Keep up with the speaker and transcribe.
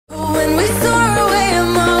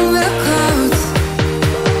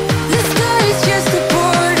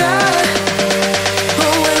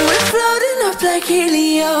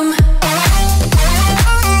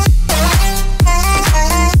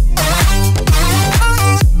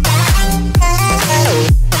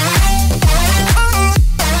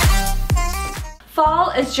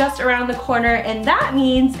is just around the corner, and that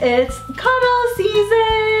means it's cuddle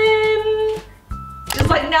season! Just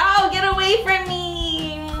like, no, get away from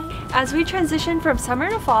me! As we transition from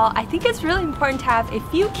summer to fall, I think it's really important to have a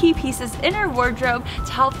few key pieces in our wardrobe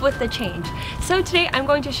to help with the change. So today I'm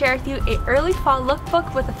going to share with you an early fall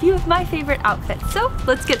lookbook with a few of my favorite outfits. So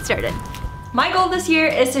let's get started. My goal this year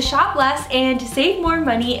is to shop less and to save more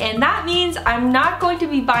money, and that means I'm not going to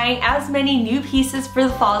be buying as many new pieces for the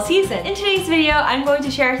fall season. In today's video, I'm going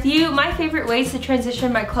to share with you my favorite ways to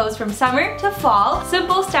transition my clothes from summer to fall,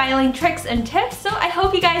 simple styling tricks and tips. So I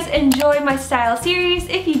hope you guys enjoy my style series.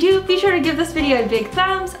 If you do, be sure to give this video a big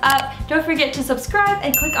thumbs up. Don't forget to subscribe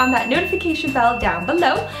and click on that notification bell down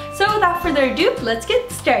below. So without further ado, let's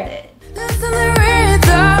get started.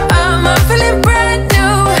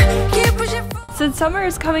 Since summer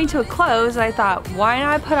is coming to a close, I thought, why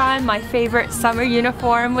not put on my favorite summer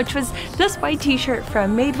uniform, which was this white t-shirt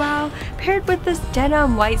from Madewell, paired with this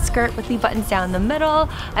denim white skirt with the buttons down the middle.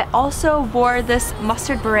 I also wore this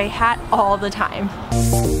mustard beret hat all the time.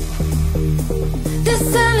 The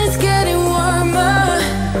sun is getting warmer.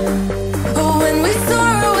 Oh, when we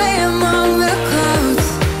soar away among the clouds.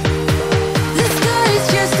 The sky is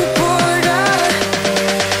just a border.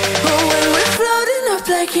 Oh, when we're floating up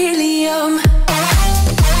like helium.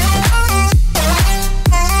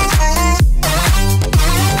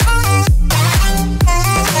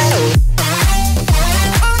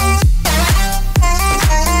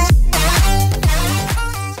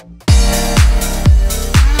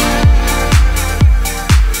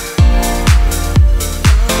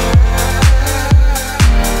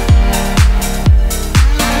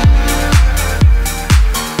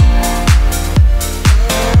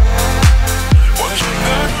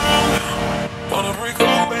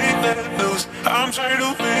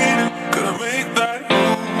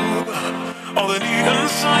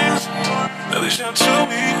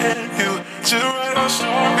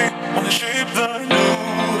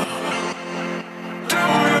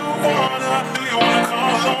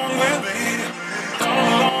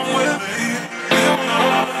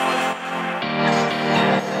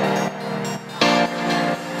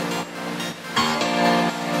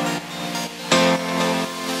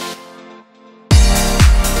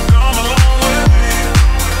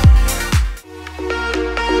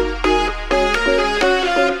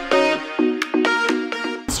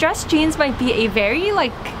 Dress jeans might be a very from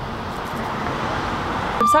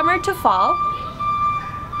summer to fall.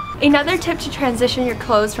 Another tip to transition your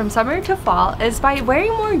clothes from summer to fall is by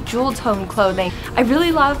wearing more jewel tone clothing. I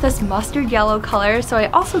really love this mustard yellow color, so I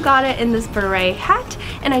also got it in this beret hat,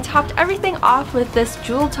 and I topped everything off with this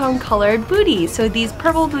jewel tone colored bootie. So these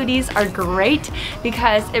purple booties are great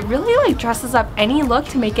because it really dresses up any look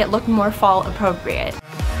to make it look more fall appropriate.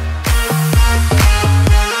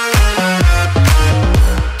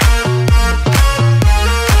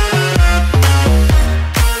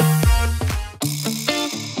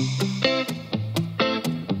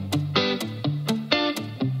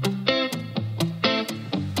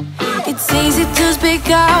 It's easy to speak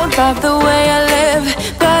out about the way I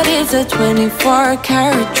live, but it's a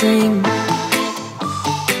 24-karat dream.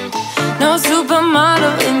 No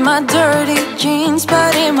supermodel in my dirty jeans,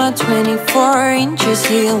 but in my 24 inches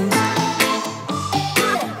heels.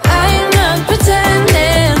 I am not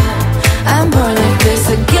pretending I'm born like this,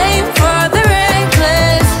 a game for the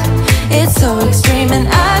reckless. It's so extreme and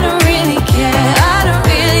I don't really care. I don't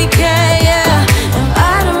really care, yeah. And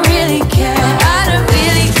I don't really care. I don't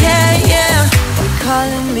really care, yeah. They're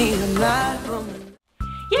calling me a mad woman.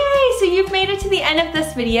 Yay! So you've made it to the end of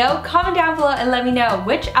this video. Comment down below and let me know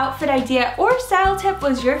which outfit idea or style tip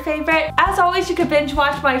was your favorite. As always, you could binge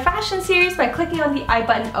watch my fashion series by clicking on the I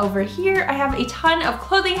button over here. I have a ton of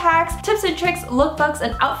clothing hacks, tips and tricks, lookbooks,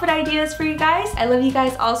 and outfit ideas for you guys. I love you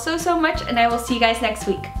guys all so much, and I will see you guys next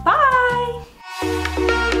week. Bye!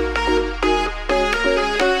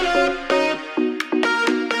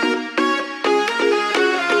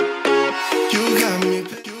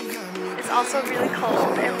 Also really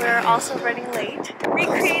cold, and we're also running late,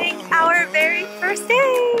 recreating our very first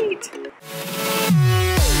date!